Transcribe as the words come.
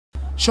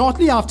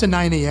Shortly after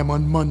 9 a.m.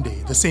 on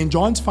Monday, the St.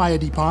 John's Fire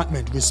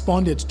Department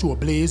responded to a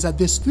blaze at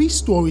this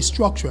 3-story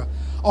structure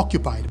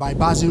occupied by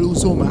Basil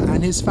Uzoma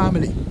and his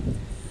family.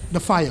 The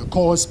fire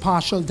caused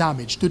partial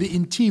damage to the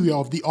interior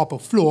of the upper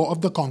floor of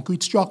the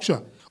concrete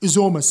structure.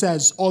 Uzoma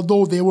says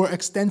although there were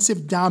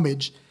extensive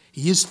damage,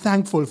 he is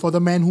thankful for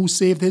the men who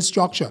saved his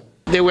structure.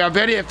 They were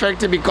very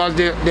effective because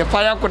the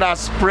fire could have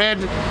spread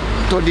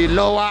to the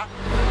lower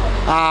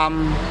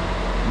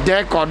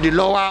deck or the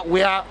lower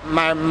where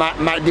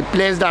the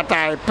place that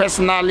I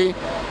personally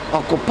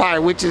occupy,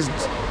 which is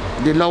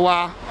the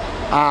lower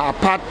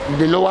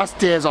the lower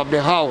stairs of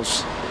the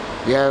house.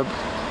 Yeah,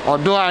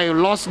 although I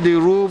lost the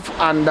roof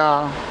and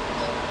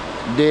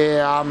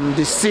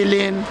the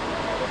ceiling,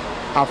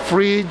 a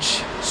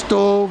fridge,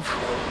 stove,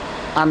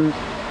 and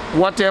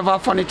whatever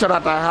furniture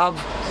that I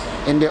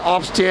have in the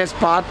upstairs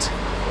part.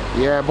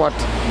 Yeah, but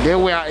they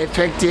were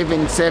effective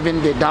in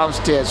saving the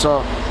downstairs.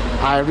 So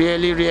I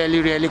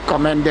really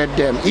commended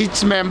them.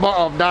 Each member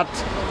of that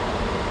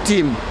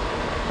team,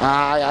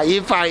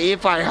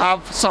 if I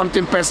have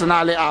something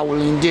personally, I will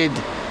indeed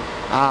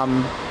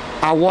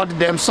award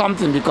them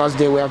something because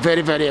they were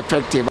very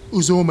effective.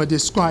 Uzoma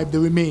described the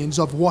remains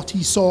of what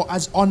he saw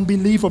as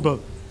unbelievable,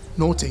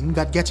 noting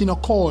that getting a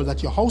call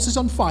that your house is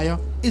on fire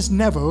is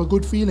never a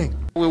good feeling.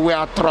 We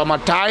were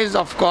traumatized,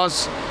 of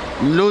course.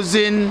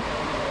 Losing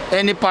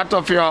any part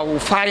of your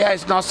fire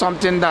is not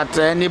something that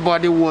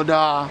anybody would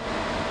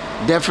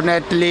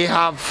definitely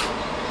have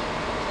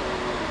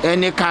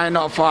any kind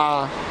of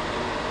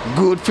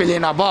good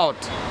feeling about.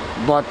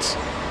 But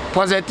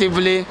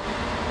positively,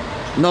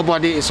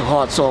 nobody is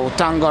hurt, so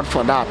thank God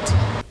for that.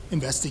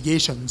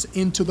 Investigations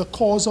into the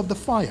cause of the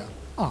fire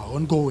are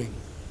ongoing.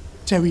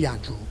 Terry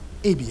Andrew,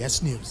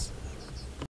 ABS News.